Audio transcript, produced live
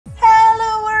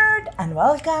and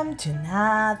welcome to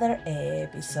another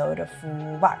episode of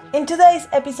FooBar. In today's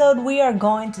episode, we are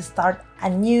going to start a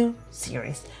new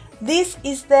series. This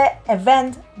is the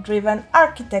event-driven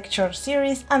architecture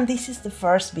series, and this is the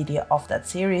first video of that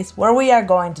series where we are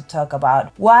going to talk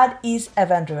about what is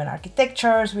event-driven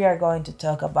architectures. We are going to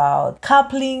talk about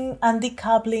coupling and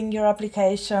decoupling your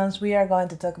applications. We are going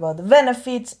to talk about the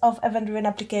benefits of event-driven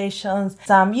applications,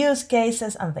 some use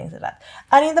cases and things like that.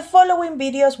 And in the following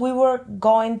videos, we were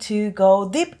going to go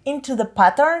deep into the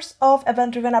patterns of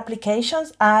event-driven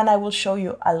applications, and I will show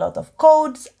you a lot of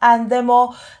codes and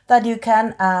demo that you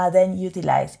can then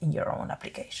utilize in your own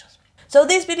applications. So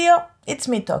this video, it's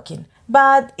me talking.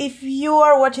 But if you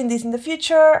are watching this in the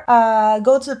future,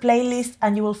 go to the playlist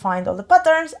and you will find all the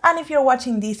patterns. And if you're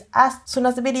watching this as soon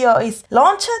as the video is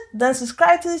launched, then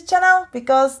subscribe to this channel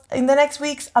because in the next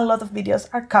weeks, a lot of videos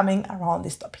are coming around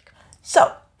this topic.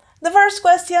 So the first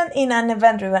question in an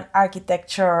event-driven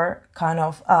architecture kind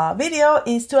of video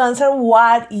is to answer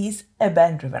what is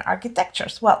event-driven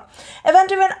architectures. Well,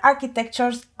 event-driven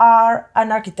architectures are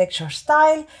an architecture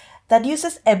style that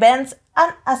uses events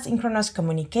and asynchronous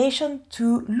communication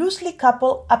to loosely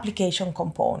couple application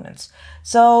components.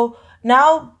 So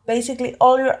now, basically,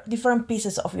 all your different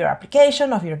pieces of your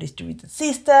application, of your distributed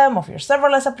system, of your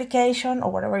serverless application,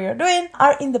 or whatever you're doing,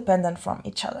 are independent from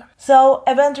each other. So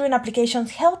event-driven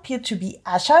applications help you to be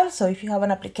agile. So if you have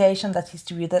an application that's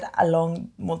distributed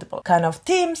along multiple kind of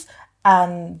teams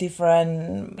and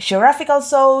different geographical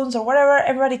zones or whatever,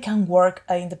 everybody can work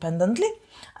independently.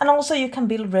 And also you can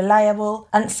build reliable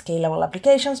and scalable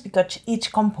applications because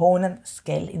each component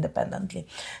scales independently.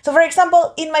 So for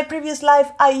example, in my previous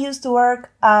life, I used to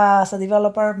work as a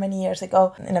developer many years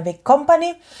ago in a big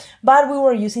company, but we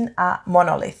were using a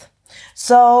monolith.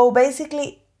 So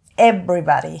basically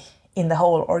everybody in the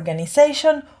whole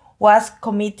organization was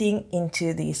committing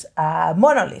into this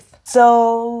monolith.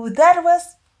 So that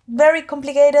was very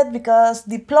complicated because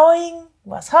deploying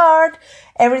was hard.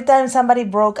 Every time somebody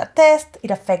broke a test,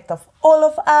 it affected all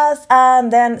of us.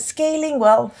 And then scaling,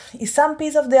 well, if some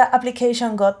piece of the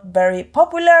application got very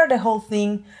popular, the whole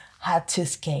thing had to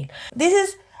scale.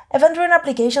 Event-driven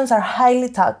applications are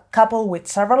highly coupled with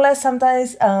serverless.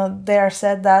 Sometimes they are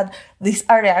said that these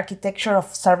are the architecture of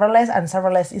serverless, and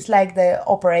serverless is like the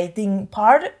operating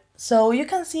part. So you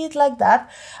can see it like that.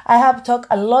 I have talked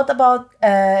a lot about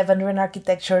event-driven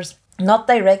architectures, not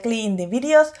directly in the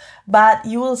videos, but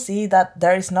you will see that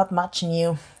there is not much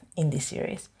new in this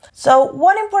series. So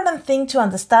one important thing to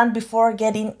understand before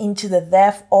getting into the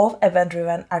depth of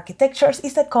event-driven architectures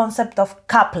is the concept of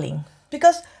coupling,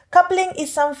 because coupling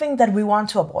is something that we want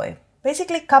to avoid.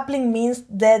 Basically, coupling means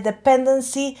the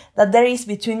dependency that there is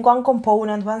between one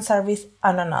component, one service,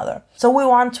 and another. So we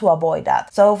want to avoid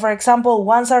that. So for example,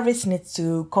 one service needs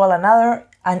to call another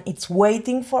and it's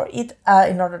waiting for it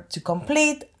in order to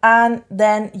complete, and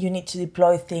then you need to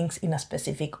deploy things in a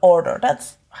specific order.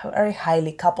 That's very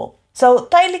highly coupled. So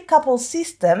tightly coupled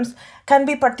systems can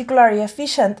be particularly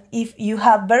efficient if you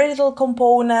have very little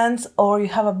components or you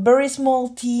have a very small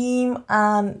team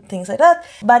and things like that.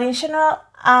 But in general,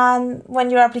 and when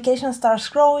your application starts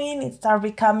growing, it starts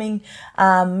becoming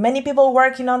many people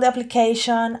working on the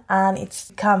application and it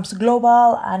becomes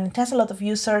global and it has a lot of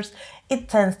users, it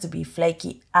tends to be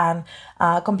flaky and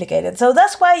complicated. So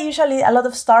that's why usually a lot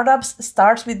of startups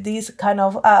starts with this kind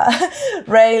of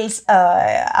Rails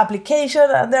application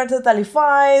and they're totally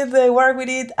fine, they work with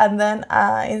it, and then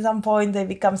in some point they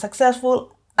become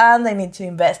successful and they need to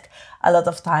invest a lot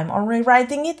of time on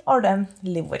rewriting it or then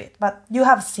live with it. But you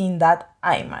have seen that,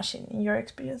 I imagine, in your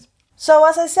experience. So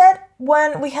as I said,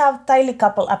 when we have tightly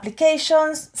coupled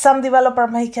applications, some developer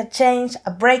make a change,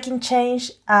 a breaking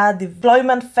change, a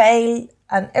deployment fail,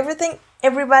 and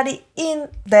everybody in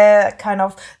the kind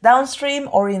of downstream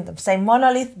or in the same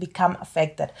monolith become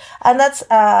affected. And that's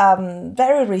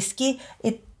very risky.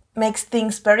 It makes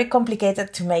things very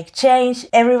complicated to make change.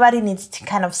 Everybody needs to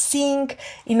kind of sync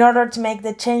in order to make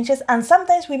the changes. And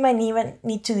sometimes we might even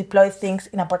need to deploy things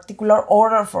in a particular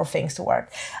order for things to work.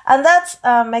 And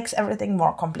that makes everything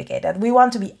more complicated. We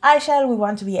want to be agile. We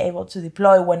want to be able to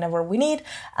deploy whenever we need.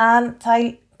 And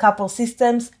tight coupled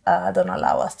systems don't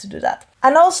allow us to do that.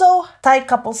 And also, tight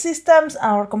coupled systems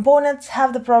or components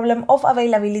have the problem of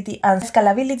availability and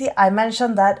scalability. I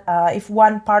mentioned that if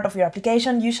one part of your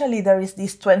application, usually there is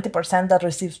this 20% that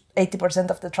receives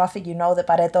 80% of the traffic, you know, the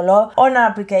Pareto law on an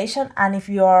application. And if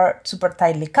you are super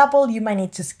tightly coupled, you might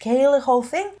need to scale the whole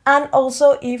thing. And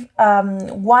also if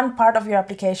one part of your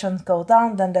application goes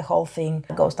down, then the whole thing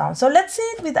goes down. So let's see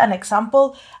it with an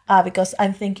example because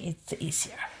I think it's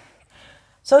easier.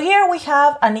 So here we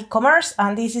have an e-commerce,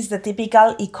 and this is the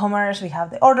typical e-commerce. We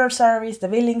have the order service, the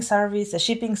billing service, the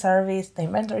shipping service, the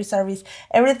inventory service.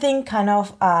 Everything kind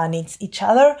of needs each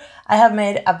other. I have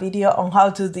made a video on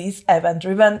how to do this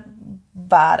event-driven,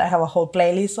 but I have a whole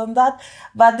playlist on that.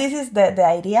 But this is the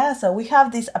idea. So we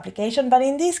have this application, but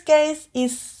in this case,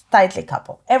 it's tightly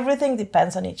coupled. Everything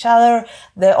depends on each other.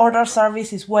 The order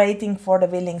service is waiting for the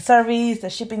billing service, the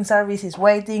shipping service is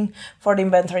waiting for the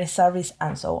inventory service,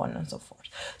 and so on and so forth.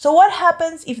 So what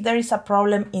happens if there is a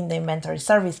problem in the inventory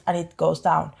service and it goes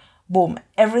down? Boom,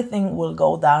 everything will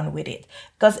go down with it,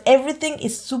 because everything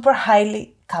is super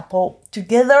highly coupled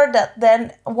together, that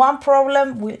then one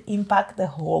problem will impact the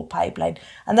whole pipeline,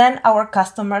 and then our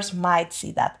customers might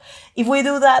see that. If we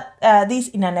do that, this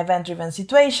in an event-driven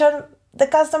situation, the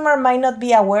customer might not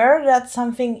be aware that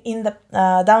something in the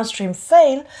downstream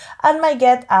failed and might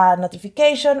get a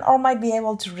notification or might be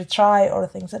able to retry or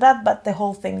things like that, but the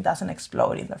whole thing doesn't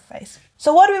explode in their face.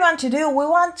 So what we want to do, we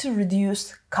want to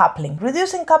reduce coupling.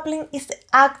 Reducing coupling is the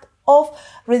act of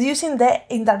reducing the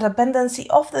interdependency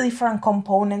of the different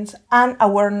components and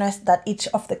awareness that each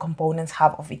of the components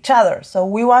have of each other. So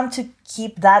we want to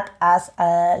keep that as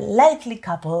lightly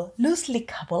coupled, loosely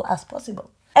coupled as possible.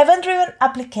 Event-driven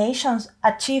applications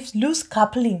achieve loose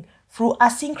coupling through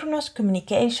asynchronous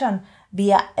communication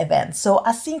via events. So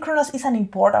asynchronous is an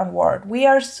important word. We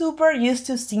are super used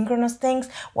to synchronous things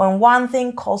when one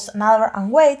thing calls another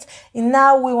and waits, and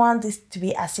now we want this to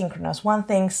be asynchronous. One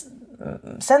thing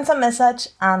sends a message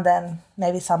and then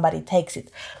maybe somebody takes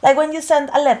it. Like when you send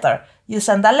a letter. You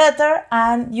send a letter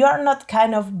and you are not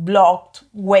kind of blocked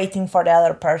waiting for the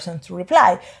other person to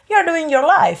reply. You're doing your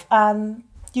life and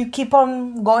you keep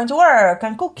on going to work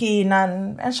and cooking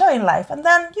and enjoying life, and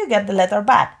then you get the letter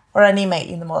back, or an email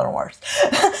in the modern world.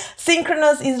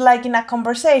 Synchronous is like in a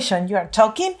conversation. You are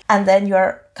talking and then you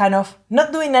are kind of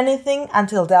not doing anything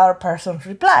until the other person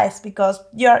replies, because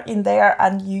you're in there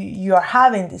and you are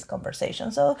having this conversation.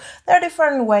 So there are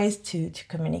different ways to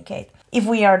communicate. If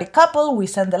we are decoupled, we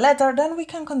send the letter, then we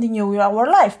can continue with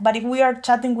our life. But if we are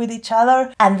chatting with each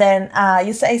other and then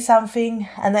you say something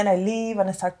and then I leave and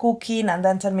I start cooking and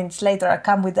then 10 minutes later I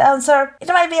come with the answer, it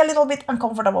might be a little bit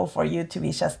uncomfortable for you to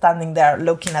be just standing there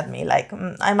looking at me like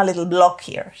I'm a little block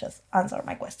here, just answer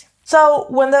my question. So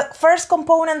when the first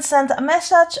component sends a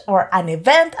message or an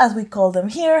event, as we call them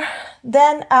here,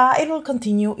 then it will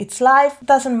continue its life. It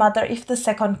doesn't matter if the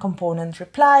second component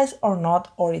replies or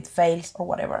not, or it fails or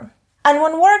whatever. And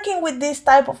when working with this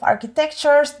type of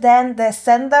architectures, then the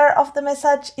sender of the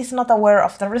message is not aware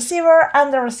of the receiver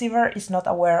and the receiver is not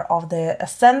aware of the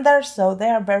sender. So they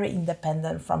are very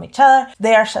independent from each other.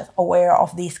 They are just aware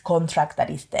of this contract that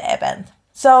is the event.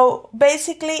 So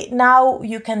basically now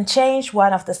you can change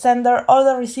one of the sender or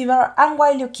the receiver, and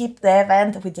while you keep the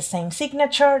event with the same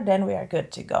signature, then we are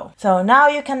good to go. So now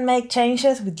you can make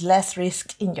changes with less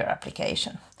risk in your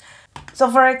application.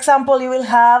 So for example, you will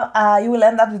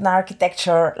end up with an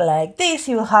architecture like this.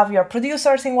 You will have your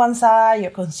producers in one side,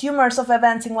 your consumers of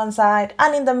events in one side,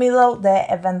 and in the middle, the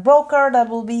event broker that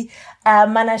will be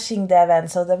managing the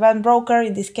event. So the event broker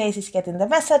in this case is getting the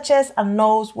messages and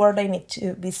knows where they need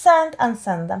to be sent and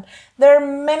send them. There are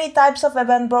many types of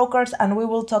event brokers and we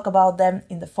will talk about them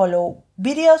in the follow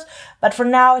videos. But for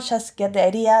now, just get the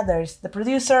idea. There is the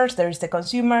producers, there is the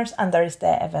consumers, and there is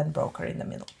the event broker in the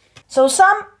middle. So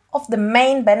some of the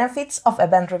main benefits of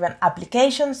event-driven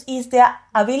applications is the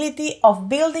ability of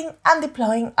building and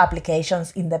deploying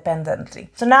applications independently.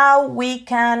 So now we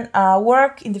can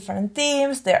work in different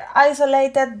teams, they're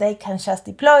isolated, they can just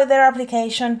deploy their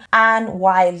application, and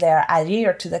while they're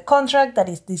adhered to the contract, that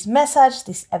is this message,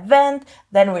 this event,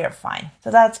 then we are fine.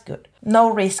 So that's good.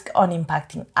 No risk on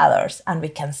impacting others, and we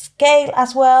can scale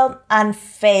as well and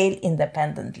fail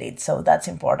independently. So that's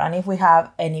important. If we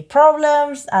have any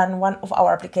problems and one of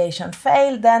our applications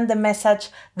fail, then the message,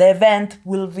 the event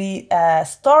will be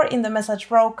stored in the message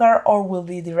broker or will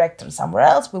be directed somewhere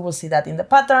else. We will see that in the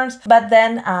patterns, but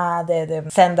then the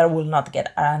sender will not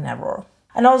get an error.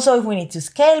 And also if we need to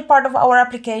scale part of our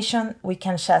application, we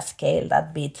can just scale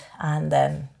that bit and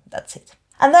then that's it.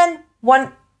 And then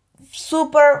one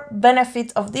super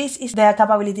benefit of this is the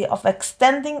capability of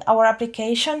extending our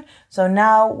application. So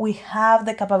now we have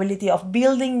the capability of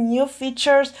building new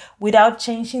features without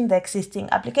changing the existing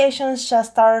applications,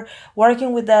 just start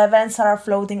working with the events that are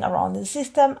floating around the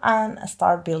system and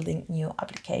start building new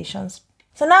applications.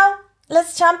 So now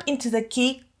let's jump into the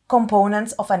key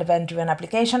components of an event-driven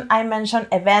application. I mentioned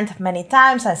event many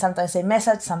times. I sometimes say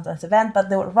message, sometimes event, but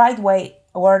the right way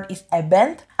word is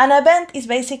event. An event is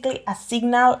basically a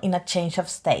signal in a change of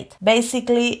state.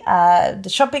 Basically, the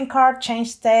shopping cart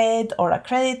changed state, or a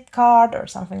credit card, or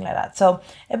something like that. So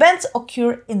events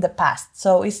occur in the past.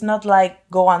 So it's not like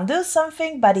go and do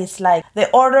something, but it's like the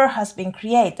order has been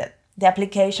created. The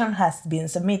application has been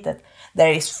submitted.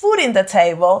 There is food in the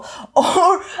table,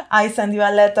 or I send you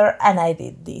a letter and I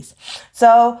did this.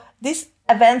 So these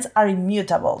events are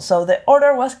immutable. So the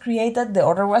order was created,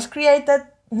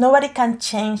 Nobody can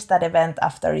change that event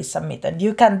after it's submitted.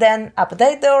 You can then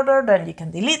update the order, then you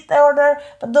can delete the order,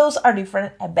 but those are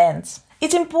different events.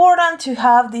 It's important to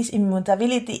have this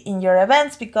immutability in your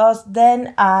events, because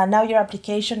then now your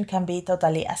application can be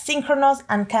totally asynchronous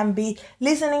and can be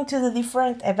listening to the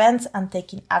different events and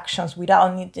taking actions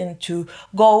without needing to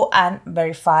go and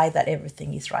verify that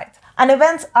everything is right. And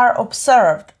events are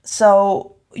observed.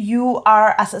 So you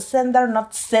are, as a sender,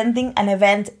 not sending an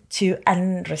event to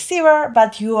a receiver,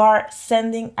 but you are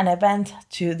sending an event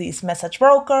to this message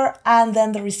broker, and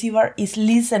then the receiver is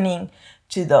listening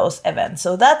to those events.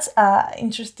 So that's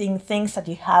interesting things that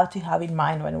you have to have in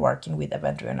mind when working with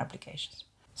event-driven applications.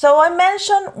 So I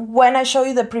mentioned when I show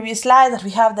you the previous slide that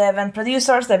we have the event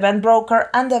producers, the event broker,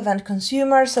 and the event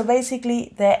consumer. So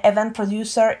basically the event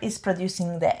producer is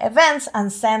producing the events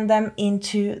and send them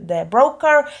into the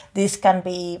broker. This can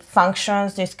be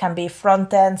functions, this can be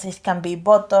front ends, this can be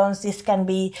buttons, this can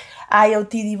be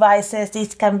IoT devices,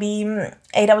 this can be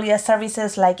AWS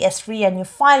services like S3, a new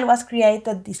file was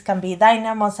created. This can be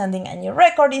Dynamo sending a new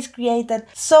record is created.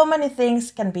 So many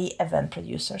things can be event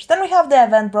producers. Then we have the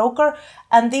event broker,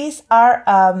 and these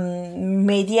are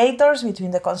mediators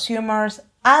between the consumers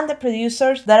and the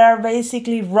producers that are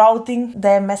basically routing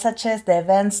the messages, the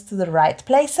events to the right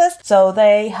places. So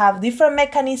they have different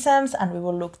mechanisms, and we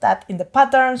will look at in the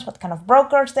patterns what kind of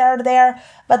brokers they are there,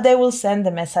 but they will send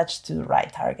the message to the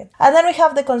right target. And then we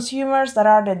have the consumers that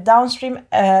are the downstream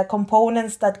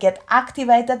components that get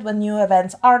activated when new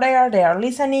events are there. They are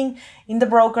listening in the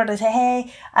broker. They say,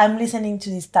 hey, I'm listening to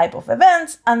this type of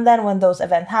events. And then when those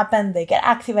events happen, they get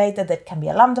activated. That can be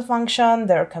a Lambda function.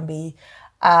 There can be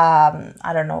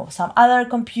I don't know, some other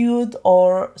compute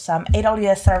or some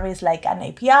AWS service like an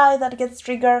API that gets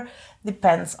triggered,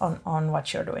 depends on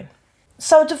what you're doing.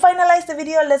 So to finalize the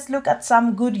video, let's look at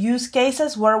some good use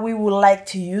cases where we would like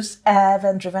to use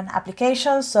event-driven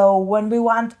applications. So when we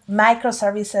want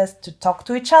microservices to talk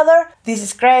to each other, this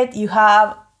is great. You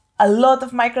have a lot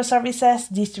of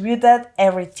microservices distributed.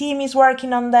 Every team is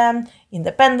working on them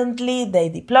independently. They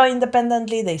deploy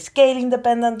independently, they scale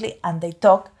independently, and they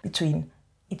talk between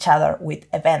each other with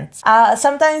events.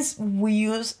 Sometimes we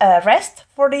use REST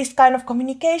for this kind of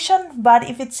communication, but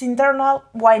if it's internal,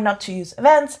 why not to use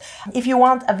events? If you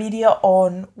want a video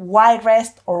on why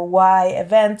REST or why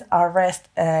event are REST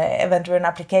event-driven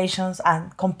applications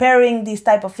and comparing these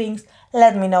type of things,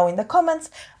 let me know in the comments.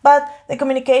 But the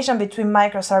communication between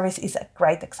microservice is a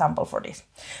great example for this.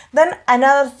 Then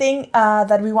another thing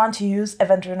that we want to use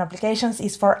event-driven applications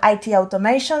is for IT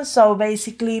automation. So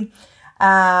basically,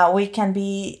 we can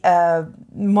be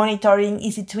monitoring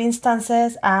EC2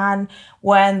 instances, and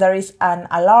when there is an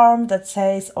alarm that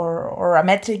says, or a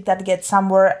metric that gets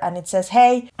somewhere and it says,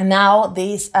 hey, now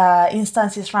this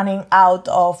instance is running out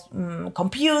of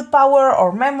compute power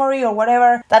or memory or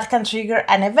whatever, that can trigger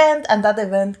an event, and that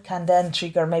event can then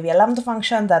trigger maybe a Lambda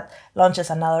function that launches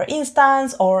another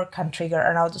instance, or can trigger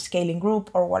an auto-scaling group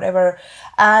or whatever.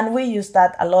 And we use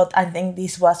that a lot. I think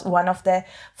this was one of the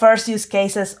first use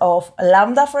cases of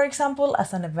Lambda, for example,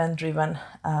 as an event-driven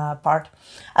part.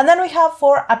 And then we have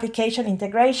for application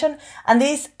integration, and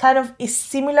this kind of is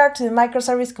similar to the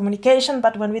microservice communication,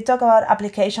 but when we talk about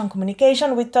application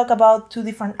communication, we talk about two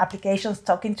different applications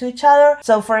talking to each other.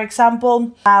 So for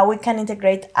example, we can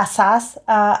integrate a SaaS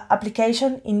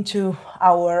application into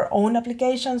our own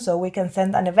application. So we can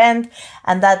send an event,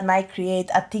 and that might create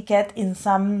a ticket in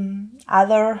some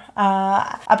other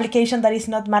application that is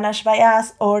not managed by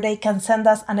us, or they can send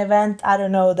us an event, I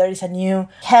don't know, there is a new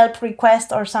help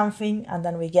request or something, and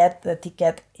then we get the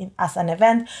ticket as an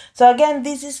event. So again,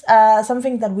 this is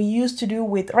something that we used to do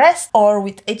with REST or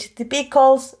with HTTP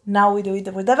calls. Now we do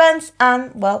it with events,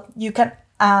 and well, you can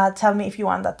tell me if you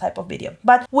want that type of video.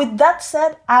 But with that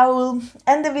said, I will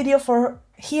end the video for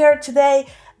here today.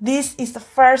 This is the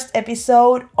first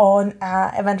episode on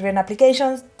event-driven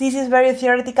applications. This is very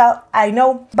theoretical, I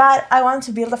know, but I want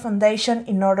to build a foundation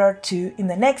in order to, in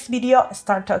the next video,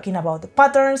 start talking about the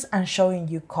patterns and showing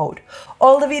you code.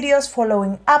 All the videos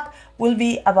following up will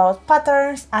be about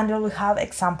patterns and we will have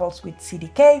examples with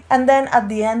CDK. And then at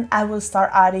the end, I will start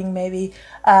adding maybe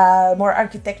more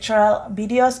architectural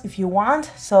videos if you want.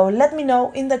 So let me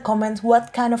know in the comments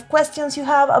what kind of questions you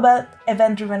have about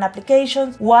event-driven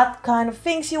applications, what kind of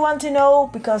things you want to know,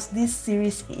 because this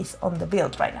series is on the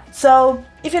build right now. So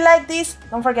if you like this,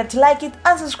 don't forget to like it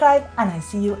and subscribe, and I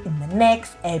see you in the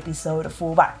next episode of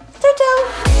FooBar. Ciao,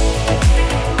 ciao!